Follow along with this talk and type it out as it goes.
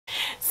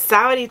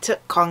Saudi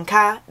tuk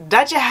konka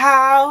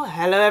dajahao.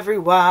 Hello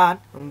everyone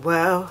and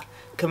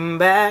welcome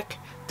back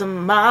to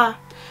my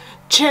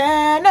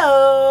channel.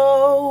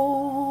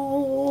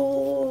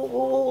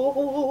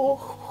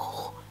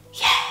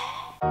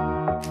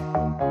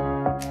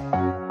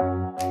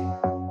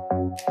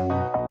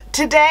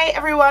 Today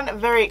everyone, a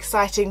very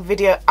exciting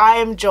video. I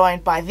am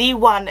joined by the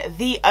one,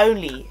 the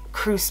only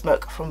Kru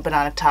Smuk from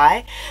Banana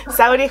Thai.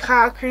 Saudi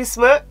Kru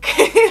Smuk.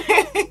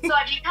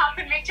 Sawadee ka,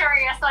 Kun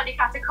Victoria. Sawadee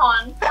ka,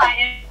 Tukon.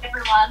 Hi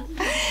everyone.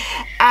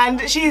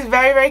 And she's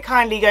very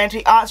kindly going to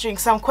be answering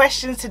some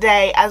questions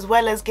today, as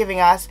well as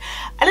giving us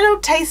a little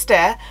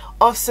taster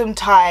of some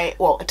Thai,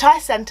 well, a Thai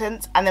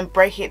sentence, and then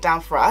breaking it down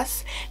for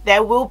us.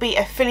 There will be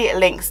affiliate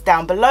links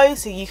down below,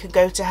 so you can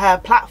go to her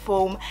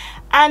platform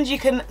and you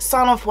can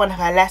sign off one of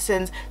her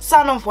lessons,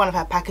 sign off one of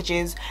her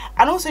packages,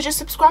 and also just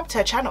subscribe to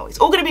her channel. It's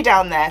all going to be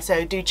down there,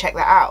 so do check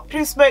that out.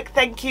 Kru Smuk,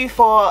 thank you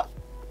for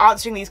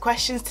answering these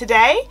questions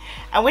today,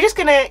 and we're just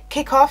going to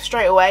kick off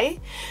straight away.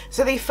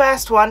 So the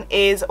first one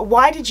is,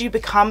 why did you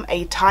become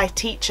a Thai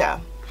teacher?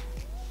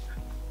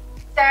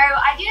 So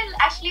I didn't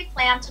actually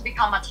plan to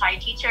become a Thai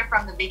teacher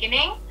from the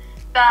beginning,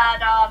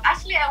 but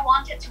actually I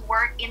wanted to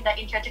work in the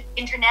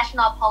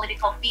international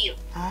political field,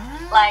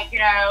 like, you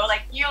know,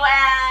 like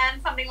UN,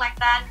 something like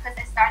that, because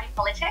I started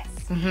politics.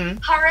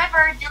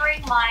 However,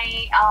 during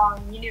my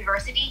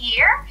university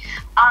year,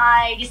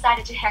 I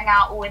decided to hang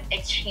out with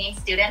exchange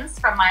students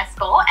from my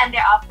school, and they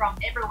are from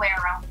everywhere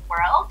around the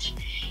world.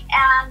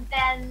 And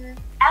then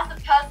as a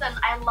person,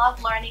 I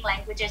love learning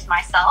languages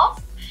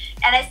myself,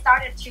 and I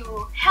started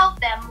to help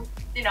them,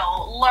 you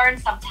know, learn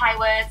some Thai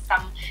words,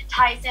 some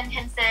Thai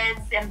sentences,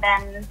 and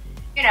then,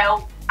 you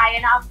know, I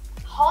ended up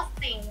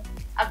hosting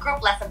a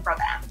group lesson for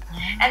them.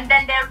 And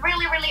then they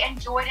really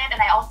enjoyed it,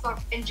 and I also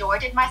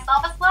enjoyed it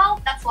myself as well.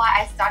 That's why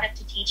I started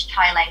to teach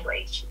Thai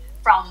language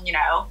from, you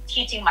know,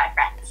 teaching my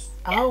friends.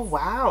 Oh,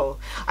 wow.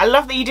 I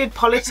love that you did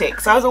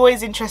politics. I was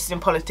always interested in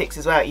politics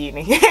as well at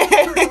uni.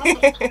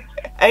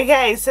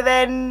 Okay, so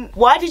then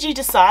why did you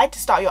decide to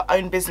start your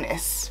own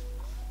business?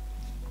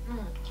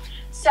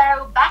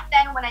 So back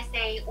then, when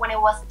I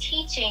was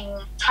teaching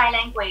Thai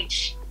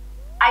language,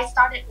 I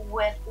started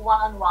with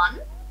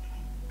one-on-one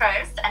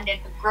first, and then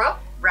the group,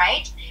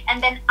 right?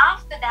 And then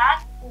after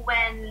that,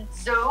 when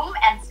Zoom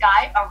and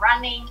Skype are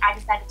running, I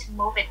decided to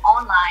move it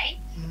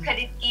online because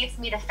it gives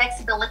me the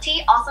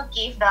flexibility, also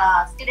give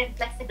the student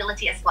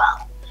flexibility as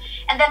well.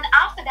 And then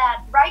after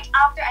that, right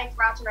after I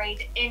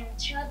graduated in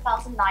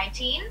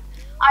 2019,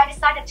 I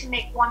decided to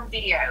make one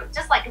video,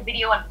 just like a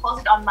video, and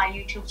post it on my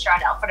YouTube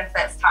channel for the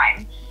first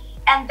time.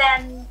 And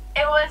then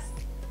it was,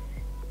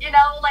 you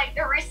know, like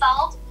the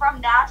result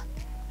from that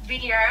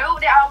video,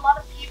 there are a lot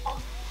of people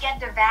who get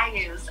the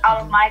values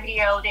out of my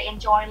video. They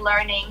enjoy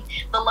learning,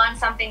 they learn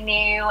something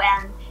new,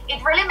 and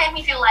it really made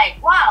me feel like,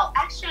 wow,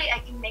 actually I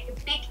can make a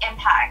big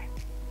impact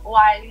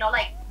while, you know,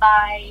 like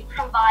by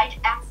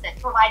providing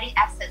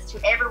access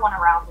to everyone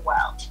around the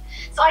world.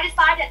 So I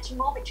decided to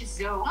move it to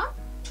Zoom,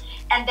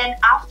 and then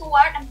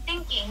afterward I'm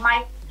thinking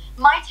my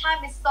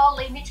time is so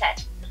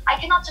limited. I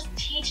cannot just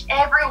teach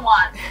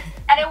everyone,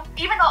 and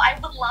even though I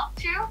would love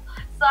to,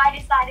 so I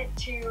decided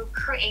to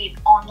create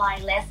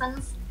online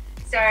lessons.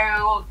 So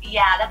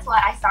yeah, that's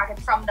why I started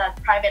from the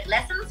private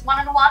lessons,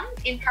 one-on-one,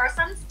 in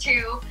person,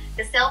 to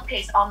the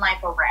self-paced online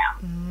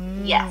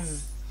program.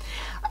 Yes.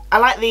 I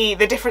like the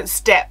different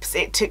steps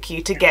it took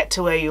you to get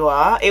to where you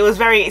are.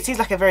 It seems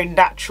like a very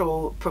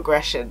natural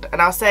progression,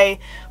 and I'll say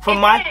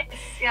from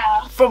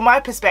my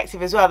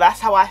perspective as well, that's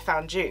how I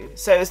found you.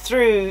 So it was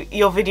through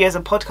your videos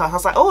and podcasts. I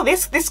was like, oh,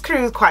 this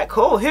Kru is quite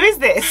cool. Who is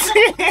this?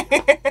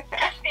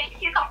 Thank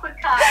you,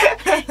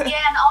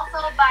 yeah, and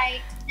also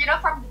by, you know,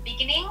 from the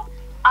beginning,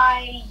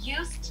 I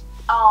used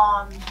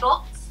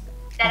books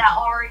that are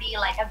already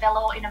like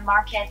available in the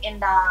market in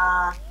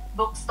the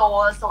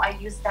bookstore, so I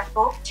used that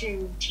book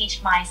to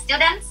teach my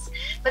students.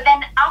 But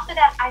then after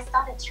that, I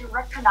started to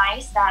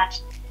recognize that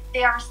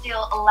there are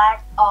still a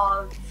lack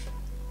of,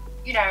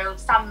 you know,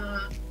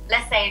 some,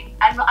 let's say,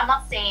 I'm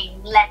not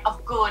saying lack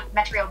of good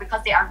material,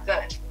 because they are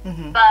good,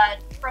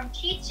 but from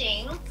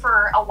teaching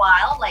for a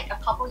while, like a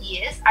couple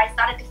years, I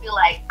started to feel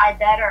like I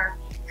better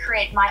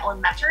create my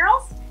own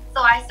materials.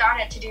 So I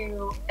started to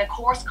do the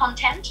course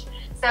content.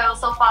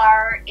 So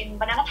far in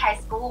Banana Thai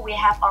School, we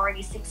have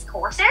already 6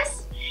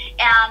 courses.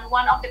 And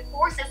one of the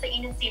courses, the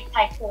intensive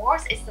Thai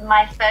course, is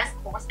my first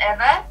course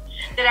ever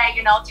that I,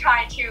 you know,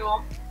 try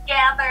to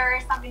gather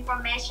some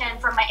information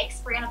from my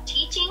experience of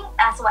teaching,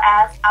 as well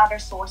as other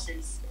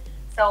sources.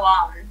 So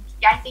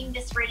yeah, I think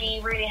this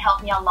really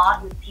helped me a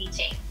lot with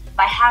teaching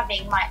by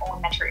having my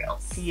own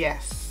materials.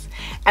 Yes.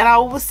 And I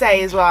will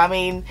say as well, I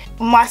mean,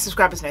 my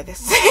subscribers know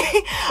this.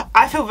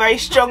 I feel very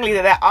strongly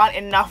that there aren't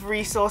enough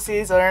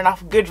resources or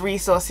enough good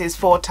resources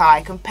for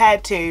Thai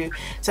compared to,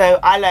 so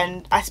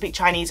I speak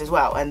Chinese as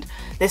well, and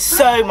there's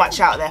so much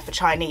out there for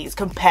Chinese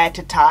compared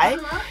to Thai.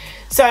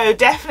 So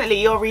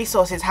definitely your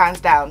resources,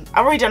 hands down.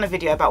 I've already done a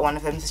video about one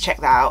of them, so check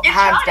that out.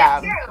 Hands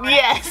down. Too, right?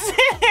 Yes.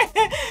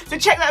 So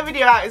check that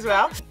video out as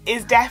well.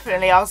 Is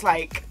definitely, I was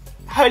like,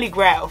 holy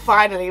grail.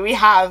 Finally, we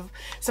have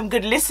some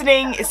good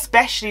listening,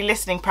 especially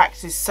listening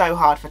practice is so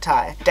hard for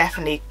Thai.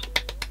 Definitely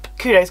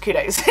kudos.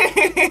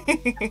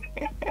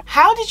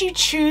 How did you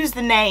choose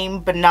the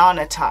name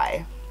Banana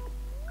Thai?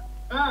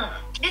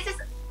 This is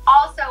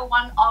also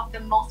one of the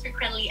most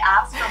frequently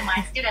asked from my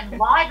students.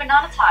 Why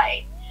Banana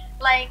Thai?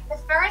 Like, the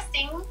first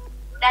thing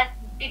that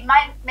it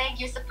might make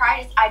you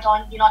surprised, I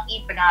do not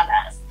eat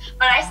bananas,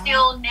 but I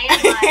still name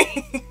my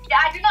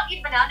I do not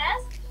eat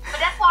bananas, but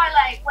that's why,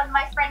 like, when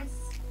my friends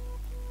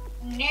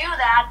knew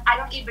that I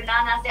don't eat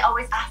bananas, they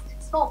always ask,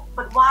 so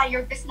but why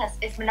your business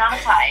is Banana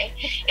Thai?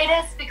 It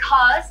is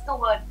because the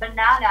word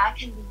banana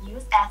can be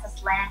used as a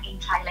slang in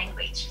Thai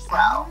language as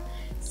well.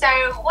 So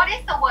what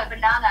is the word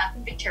banana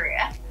in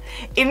Victoria?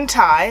 In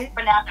Thai?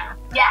 Banana.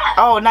 Yeah.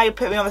 Oh, now you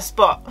put me on the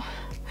spot.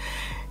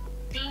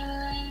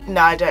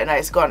 No, I don't know.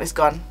 It's gone.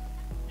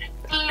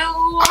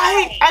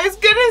 I was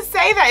gonna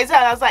say that as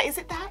well. I was like, is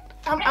it that?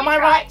 Am I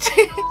right?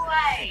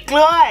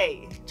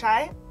 Gloy.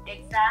 Try it.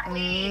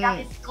 Exactly. That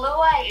is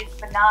gloy. It's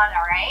banana,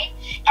 right?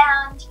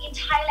 And in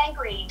Thai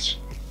language,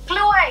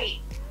 gloy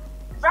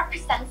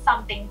represents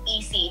something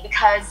easy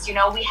because, you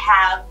know, we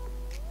have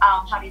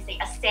how do you say,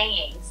 a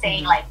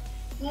saying like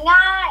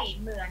ง่าย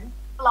เหมือน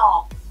ปลอ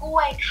กกล้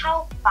วยเข้า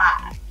ปา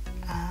ก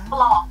ป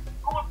ลอก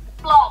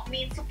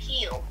means to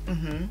peel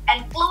and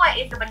กล้วย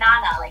is the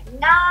banana, like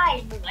ง่าย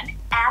เหมือน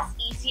as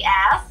easy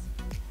as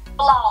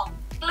ปลอก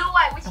กล้ว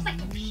ย which is like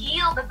to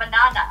peel the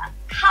banana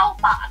เข้า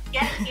ปาก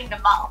get it in the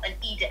mouth and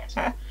eat it.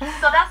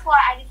 So that's why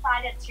I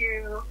decided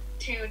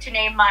to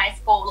name my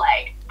school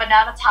like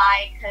Banana Thai,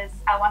 because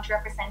I want to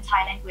represent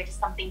Thai language as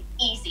something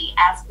easy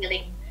as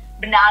peeling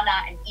banana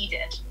and eat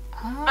it.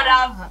 But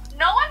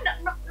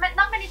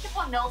not many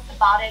people knows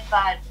about it,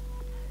 but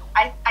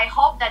I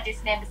hope that this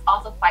name is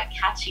also quite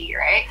catchy,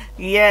 right?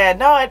 Yeah,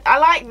 no, I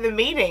like the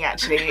meaning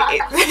actually.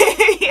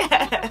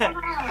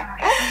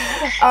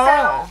 So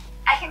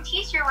I can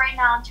teach you right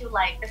now to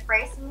like the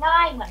phrase ง่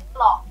ายเหมือนป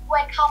ลอกกล้ว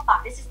ยเข้าปาก.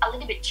 This is a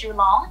little bit too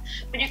long,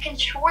 but you can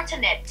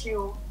shorten it to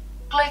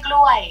กล้วยก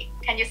ล้วย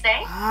Can you say?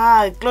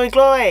 กล้วยก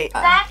ล้วย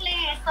Exactly.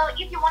 So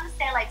if you want to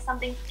say like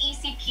something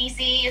easy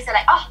peasy, you say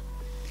like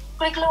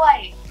กล้วยกล้วย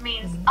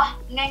means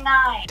ง่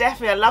ายๆ.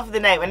 Definitely, I love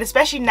the name, and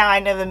especially now I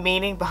know the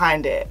meaning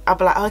behind it. I'll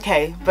be like,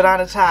 okay,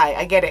 Banana Thai,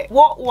 I get it.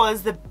 What was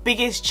the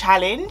biggest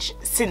challenge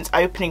since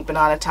opening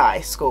Banana Thai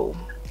school?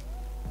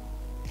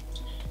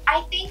 I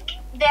think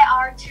there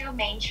are two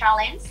main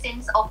challenges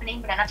since opening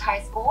Banana Thai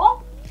school.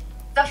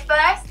 The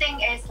first thing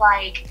is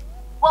like,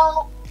 well,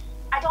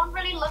 I don't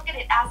really look at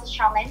it as a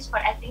challenge,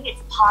 but I think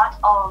it's part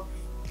of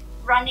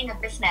running a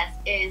business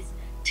is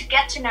to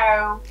get to know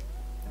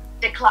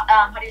the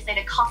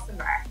the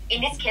customer. In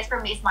this case, for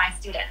me, it's my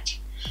student.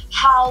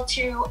 How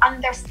to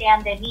understand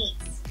their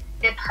needs,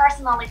 their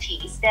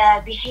personalities, their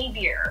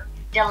behavior,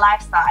 their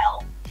lifestyle,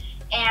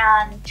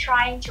 and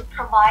trying to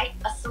provide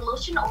a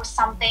solution or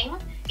something.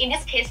 In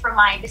this case, for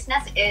my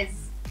business, is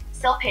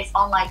self-paced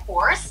online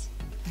course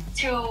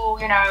to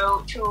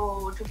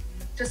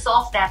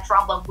solve that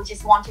problem, which is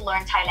want to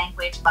learn Thai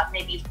language, but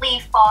maybe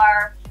live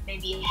far,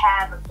 maybe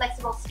have a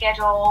flexible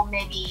schedule,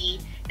 maybe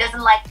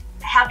doesn't like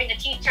having a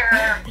teacher.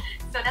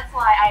 So that's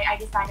why I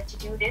decided to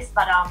do this,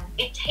 but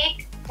it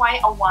takes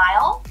quite a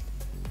while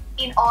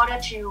in order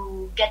to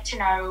get to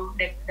know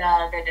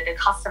the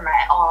customer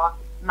or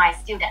my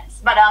students.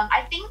 But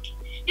I think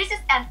this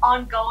is an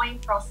ongoing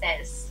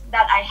process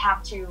that I have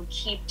to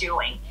keep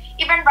doing.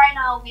 Even right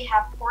now we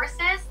have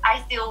courses, I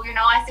still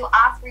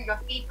ask for your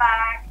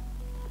feedback.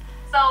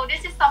 So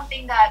this is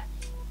something that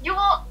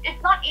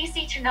it's not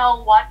easy to know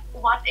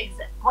what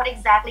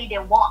exactly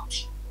they want.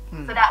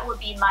 So that would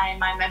be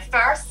my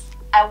first,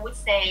 I would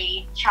say,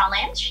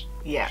 challenge.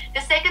 Yeah.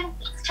 The second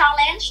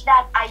challenge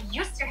that I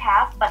used to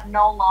have but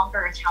no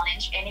longer a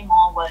challenge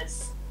anymore was,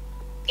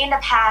 in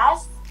the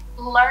past,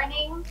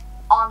 learning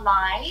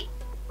online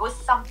was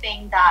something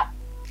that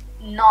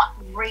not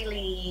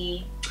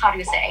really, how do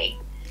you say,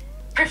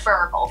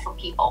 preferable for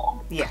people.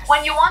 Yes.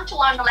 When you want to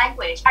learn the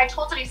language, I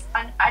totally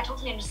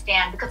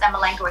understand, because I'm a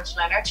language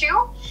learner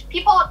too.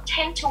 People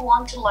tend to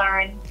want to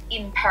learn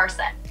in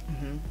person.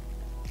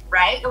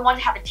 Right? You want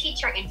to have a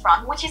teacher in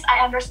front, which is, I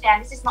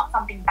understand this is not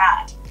something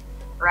bad,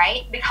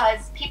 right? Because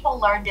people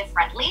learn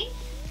differently.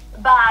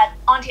 But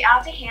on the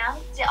other hand,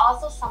 there are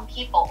also some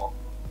people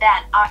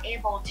that are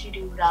able to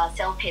do the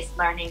self-paced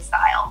learning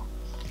style.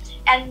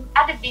 And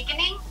at the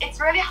beginning, it's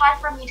really hard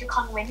for me to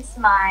convince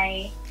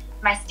my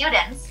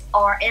students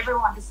or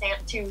everyone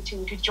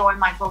to join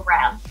my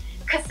program,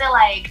 because they're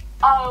like,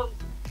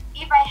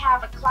 if I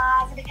have a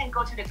class, if I can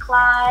go to the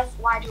class,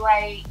 why do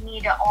I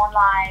need the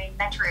online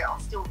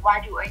materials?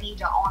 Why do I need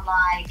the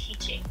online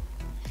teaching?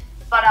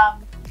 But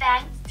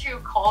thanks to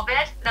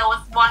COVID, that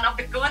was one of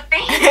the good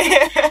things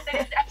that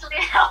is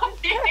actually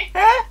helping.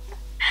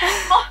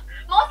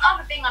 Most of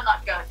the things are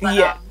not good,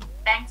 but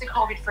thanks to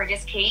COVID for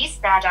this case,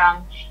 that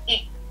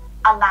it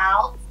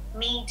allowed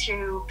me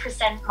to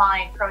present my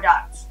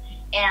products,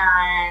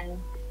 and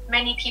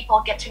many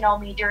people get to know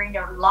me during the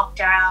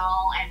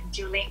lockdown and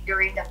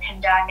during the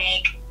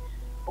pandemic.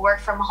 work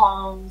from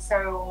home.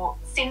 So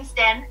since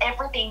then,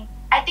 everything,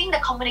 I think the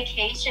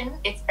communication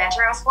is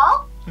better as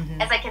well.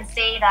 As I can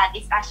say that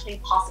it's actually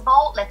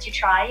possible. Let you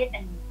try it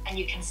and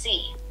you can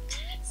see.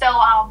 So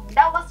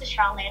that was the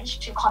challenge,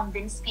 to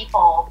convince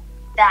people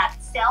that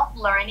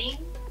self-learning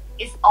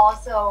is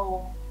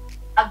also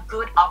a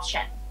good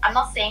option. I'm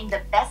not saying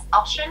the best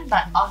option,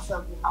 but also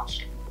a good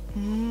option.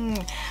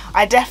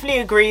 I definitely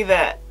agree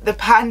that the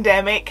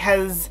pandemic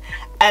has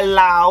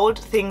allowed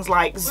things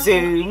like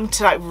Zoom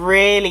to like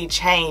really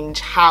change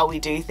how we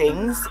do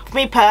things. For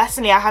me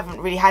personally, I haven't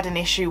really had an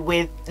issue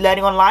with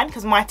learning online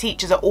because my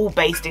teachers are all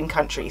based in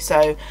country.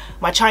 So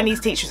my Chinese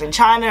teacher's in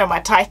China and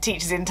my Thai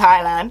teacher's in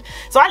Thailand.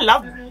 So I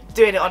love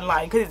doing it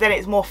online because then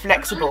it's more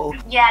flexible.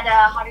 Yeah,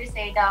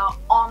 the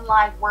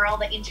online world,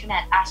 the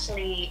internet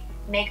actually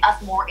make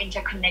us more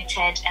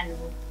interconnected, and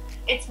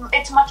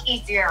it's much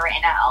easier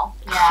right now.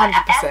 Yeah,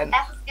 100%.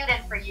 As a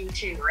student for you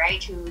too, right?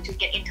 To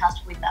get in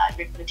touch with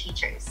the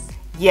teachers.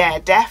 Yeah,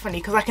 definitely,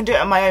 because I can do it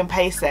at my own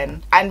pace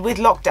then. And with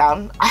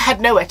lockdown, I had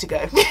nowhere to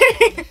go.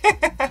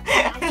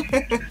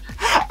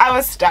 I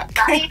was stuck.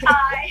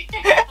 Bye.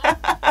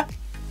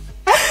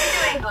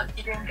 You're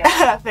doing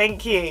good.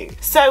 Thank you.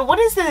 So what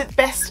is the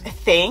best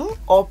thing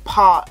or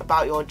part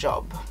about your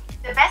job?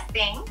 The best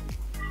thing?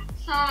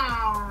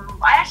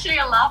 I actually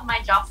love my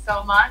job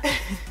so much.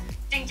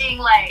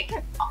 Like,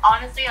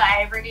 honestly,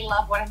 I really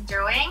love what I'm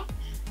doing.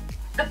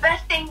 The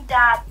best thing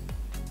that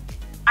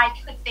I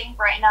could think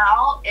right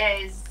now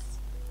is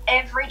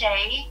every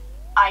day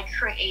I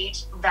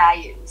create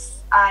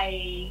values.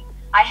 I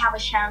have a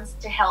chance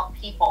to help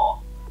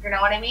people. You know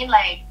what I mean?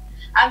 Like,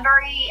 I'm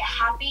very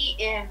happy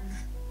if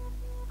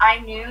I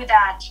knew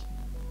that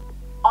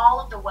all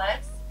of the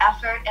works,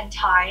 effort and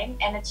time,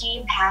 energy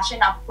and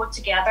passion are put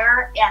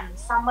together and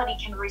somebody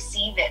can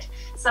receive it.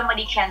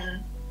 Somebody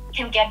can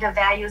get the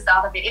values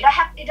out of it.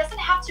 It doesn't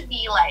have to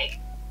be like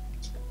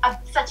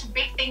such a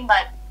big thing,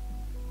 but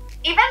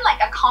even like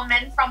a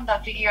comment from the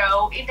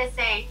video, if they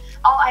say,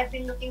 oh, I've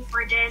been looking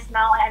for this,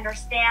 now I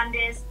understand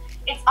this,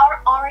 it's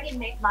already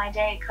made my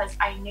day, because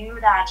I knew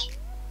that,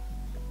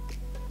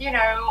 you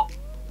know,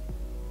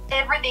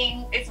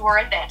 everything is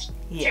worth it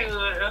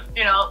to,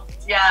 you know,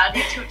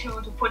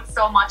 to put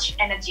so much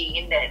energy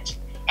in it.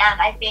 And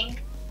I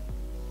think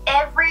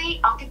every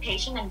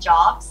occupation and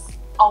jobs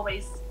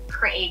always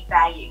create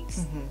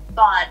values,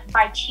 but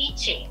by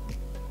teaching,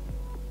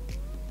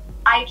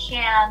 I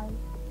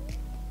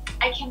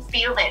can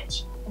feel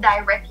it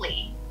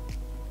directly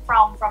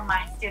from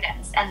my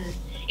students, and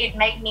it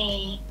makes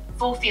me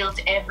fulfilled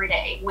every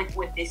day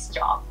with this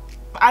job.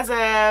 As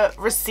a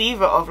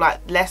receiver of like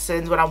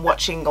lessons, when I'm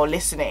watching or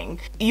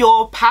listening,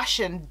 your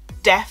passion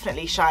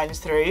definitely shines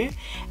through,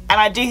 and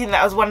I do think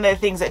that was one of the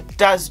things that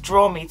does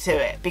draw me to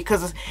it,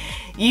 because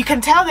you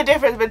can tell the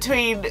difference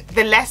between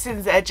the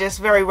lessons that are just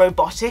very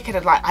robotic and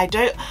are like,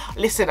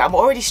 I'm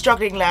already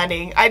struggling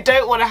learning, I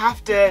don't want to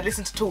have to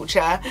listen to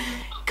torture,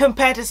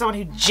 compared to someone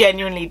who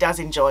genuinely does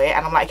enjoy it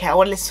and I'm like, okay, I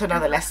want to listen to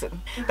another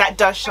lesson. That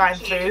does shine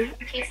through.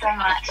 Thank you so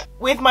much.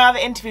 With my other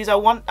interviews, I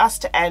want us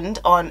to end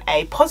on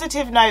a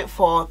positive note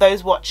for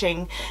those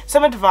watching,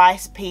 some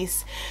advice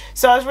piece.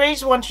 So I was really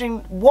just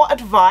wondering, what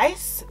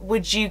advice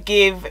would you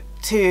give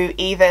to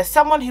either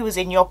someone who was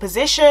in your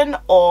position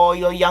or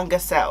your younger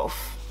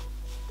self?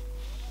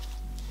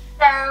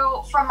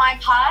 So for my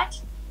part,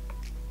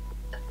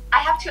 I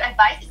have to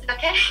advise, is it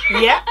okay?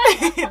 Yeah,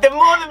 the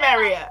more the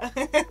merrier.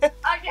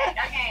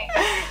 Okay.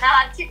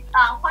 Now,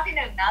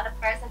 the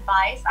first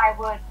advice, I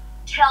would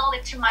tell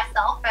it to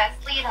myself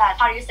firstly that,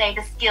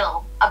 the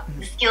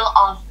skill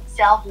of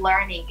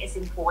self-learning is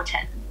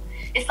important.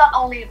 It's not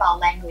only about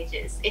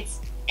languages,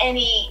 it's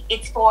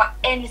for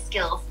any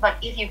skills, but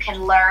if you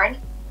can learn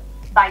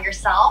by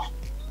yourself,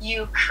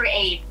 you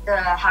create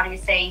the,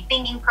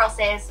 thinking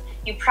process,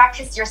 you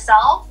practice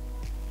yourself,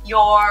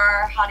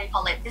 your,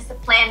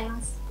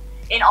 disciplines,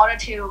 in order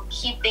to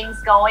keep things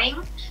going.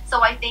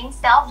 So I think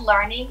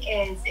self-learning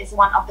is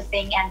one of the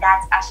things, and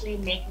that's actually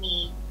made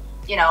me,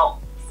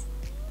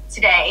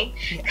 today,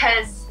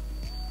 because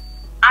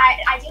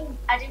I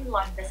didn't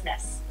learn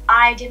business.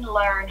 I didn't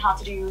learn how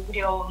to do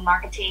video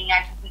marketing,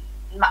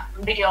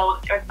 video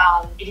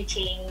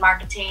editing,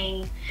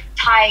 marketing,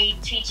 Thai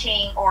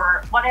teaching,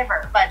 or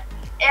whatever. But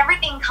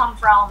everything comes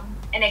from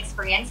an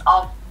experience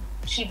of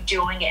keep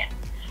doing it.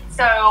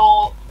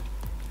 So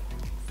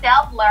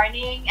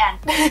self-learning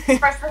and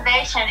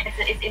preservation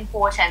is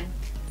important.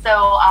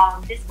 So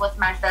this was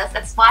my first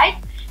advice.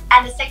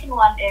 And the second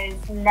one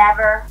is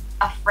never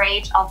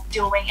afraid of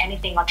doing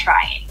anything or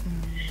trying.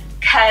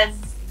 Because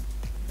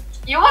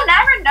you will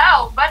never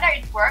know whether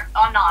it works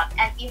or not.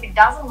 And if it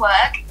doesn't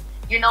work,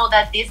 you know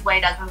that this way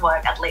doesn't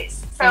work at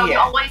least. So you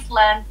always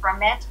learn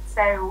from it.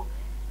 So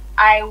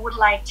I would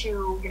like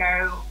to,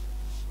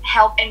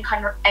 help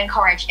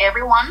encourage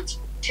everyone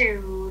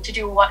to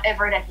do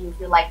whatever that you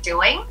feel like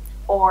doing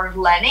or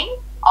learning.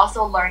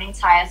 Also learning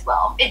Thai as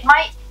well.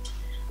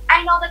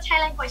 I know the Thai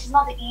language is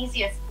not the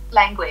easiest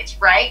language,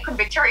 right, Kun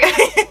Victoria?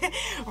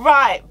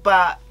 Right,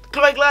 but ก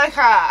ล้วย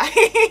ค่ะ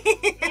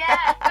Yeah,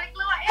 ก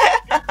ล้วย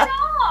good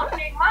job, เ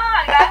ก่งมาก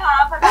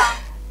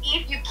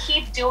if you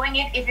keep doing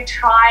it, if you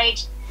try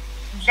it,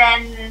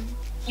 then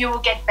you will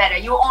get better.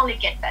 You will only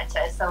get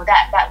better. So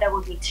that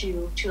would be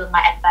two of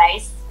my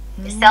advice.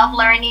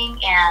 Self-learning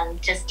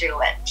and just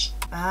do it.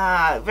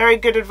 Very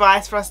good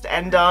advice for us to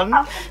end on.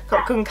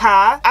 Khop Khun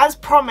Ka. As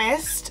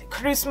promised,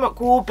 Kru Smuk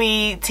will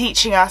be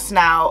teaching us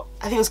now,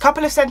 I think it was a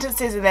couple of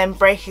sentences and then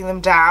breaking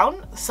them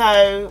down. So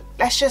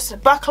let's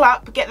just buckle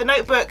up, get the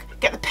notebook,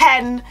 get the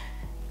pen,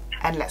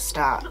 and let's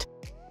start.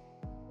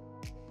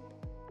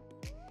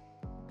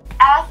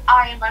 As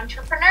I am an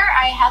entrepreneur,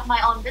 I have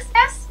my own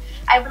business.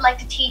 I would like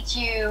to teach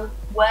you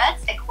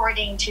words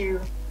according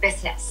to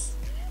business.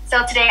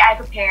 So today I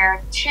prepared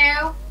 2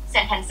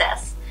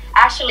 sentences.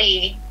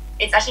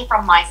 It's actually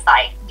from my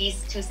side,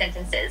 these 2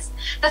 sentences.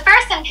 The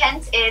first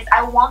sentence is,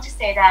 I want to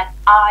say that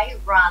I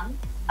run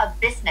a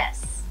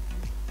business,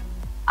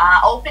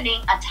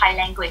 opening a Thai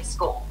language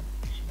school.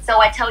 So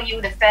I tell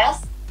you the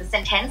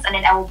sentence, and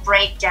then I will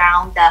break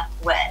down the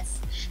words.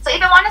 So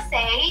if I want to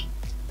say,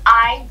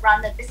 I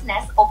run a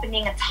business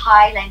opening a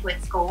Thai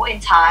language school in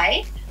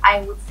Thai,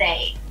 I would say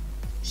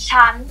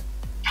ฉัน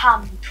ท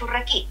ำธุร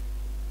กิจ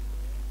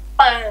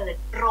เปิด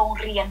โรง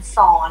เรียนส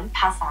อนภ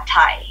าษาไท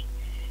ย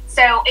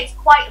So it's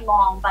quite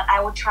long, but I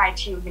will try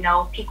to,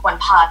 pick one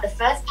part. The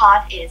first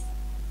part is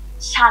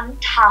ฉัน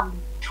ท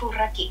ำธุร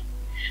กิจ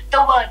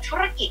The word ธุ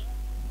รกิจ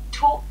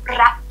ธุ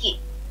รกิจ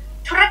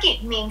ธุรกิจ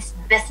means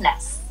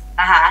business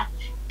นะคะ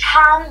ท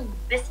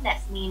ำ business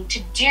means to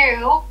do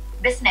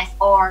business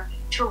or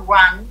to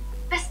run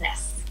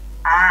business.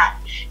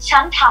 ฉั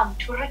นท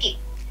ำธุรกิจ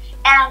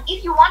And if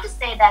you want to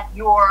say that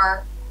your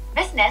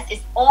business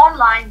is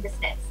online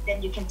business, then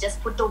you can just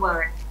put the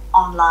word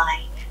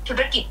online. ธุ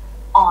รกิจ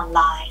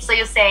online. So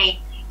you say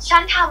ฉั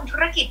นทำธุ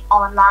รกิจ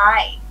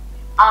online.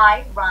 I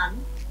run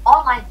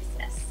online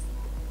business.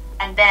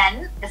 And then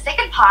the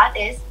second part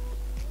is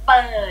เ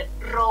ปิด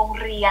โรง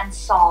เรียน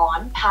สอน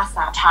ภาษ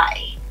าไทย.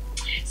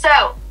 So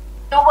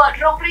the word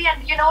โรงเรียน,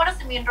 you know what does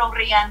it mean โรง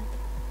เรียน?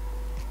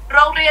 โร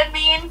งเรียน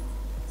means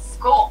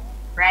school,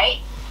 right?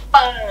 เ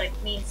ปิด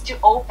means to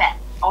open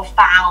or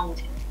found.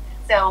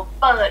 So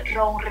เปิดโ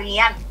รงเรี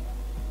ยน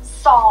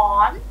สอ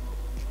น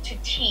to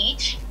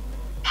teach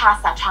ภา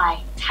ษาไทย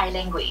Thai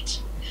language.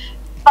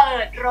 เปิ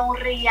ดโรง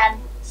เรียน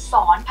ส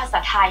อนภาษา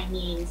ไทย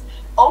means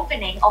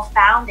opening or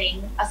founding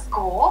a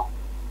school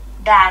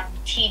that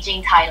teaching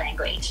Thai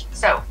language.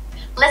 So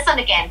listen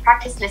again,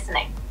 practice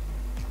listening.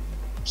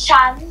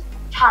 ฉัน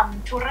ท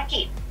ำธุร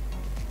กิจ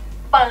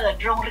เปิด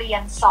โรงเรีย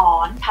นสอ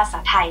นภาษา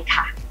ไทย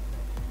ค่ะ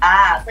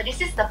So this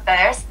is the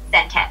first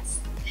sentence.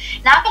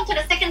 Now come to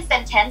the second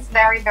sentence,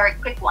 very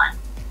quick one.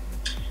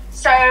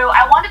 So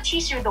I want to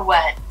teach you the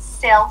word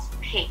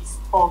self-paced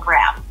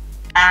program.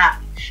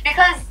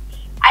 Because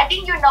I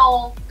think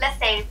let's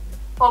say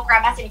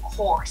program as in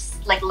course,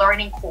 like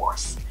learning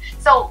course.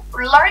 So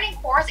learning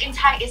course in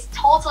Thai is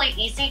totally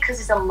easy because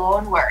it's a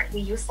loan word.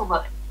 We use the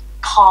word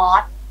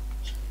course.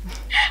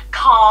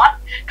 Course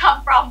come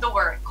from the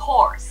word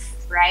course,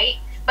 right?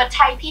 But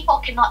Thai people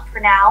cannot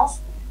pronounce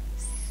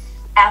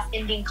as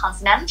ending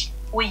consonant.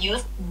 We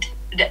use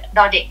the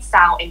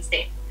sound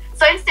instead.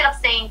 So instead of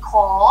saying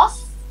course,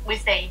 we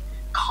say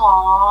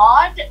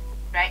chord,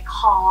 right?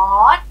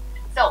 Chord.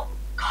 So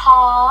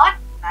chord,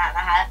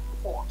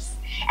 course.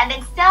 And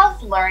then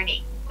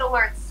self-learning. The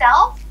word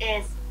self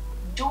is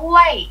ด้ว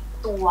ย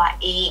ตัว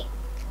เอง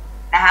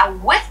นะคะ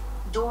with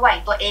ด้วย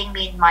ตัวเอง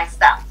mean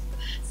myself.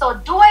 So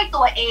ด้วย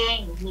ตัวเอง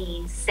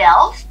means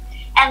self,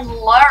 and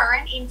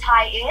learn in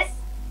Thai is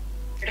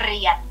เรี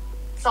ยน.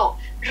 So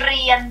เ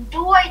รียน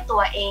ด้วยตั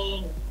วเอง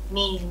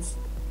means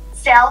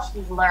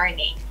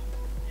self-learning.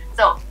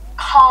 So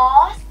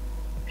course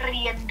เ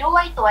รียนด้ว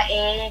ยตัวเอ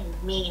ง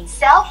means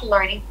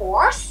self-learning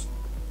course,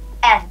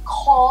 and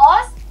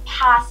course ภ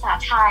าษา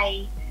ไทย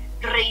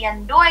เรียน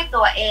ด้วย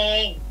ตัวเอ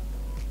ง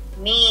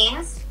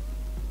means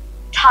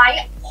Thai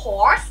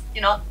course,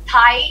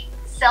 Thai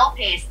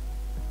self-paced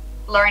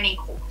learning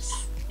course.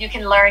 You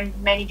can learn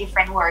many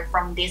different words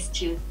from these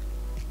 2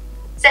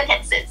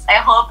 sentences. I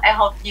hope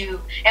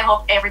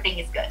everything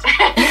is good.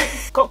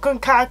 ขอบคุณ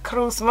ค่ะ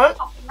Kru Smuk.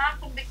 ขอบคุณมาก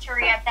คุณ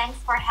Victoria. Thanks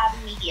for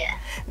having me here.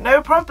 No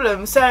problem.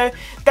 So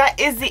that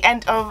is the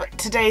end of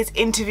today's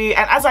interview,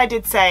 and as I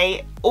did say,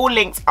 all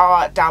links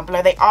are down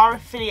below. They are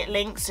affiliate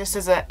links, just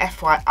as a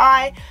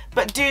FYI,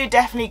 but do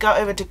definitely go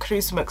over to Kru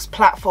Smuk's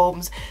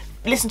platforms,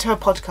 listen to her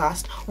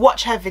podcast,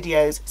 watch her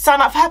videos, sign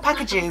up for her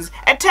packages,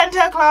 attend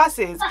her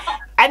classes,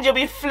 and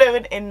you'll be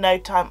fluent in no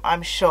time,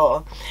 I'm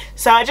sure.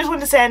 So I just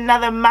want to say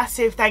another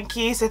massive thank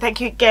you. So thank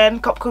you again,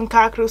 Khop Khun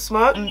Ka, Kru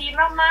Smuk. ดี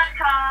มาก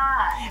ๆค่ะ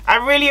I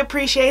really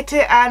appreciate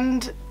it, and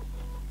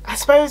I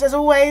suppose as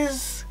always,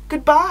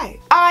 goodbye.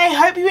 I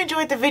hope you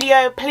enjoyed the video.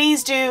 Please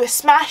do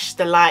smash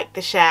the like,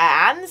 the share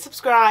and the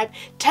subscribe.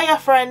 Tell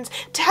your friends,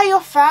 tell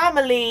your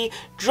family.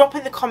 Drop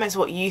in the comments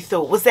what you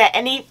thought. Was there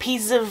any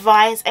pieces of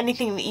advice,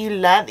 anything that you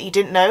learned that you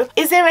didn't know?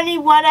 Is there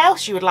anyone else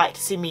you would like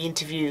to see me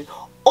interview?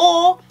 Or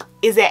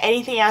is there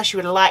anything else you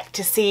would like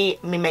to see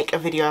me make a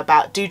video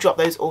about? Do drop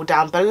those all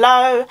down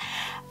below.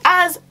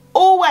 As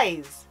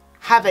always,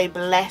 Have a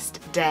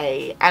blessed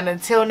day. And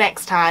until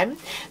next time,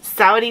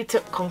 Sawadee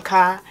tuk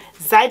konka.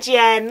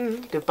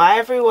 Zaijian. Goodbye,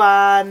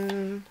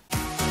 everyone.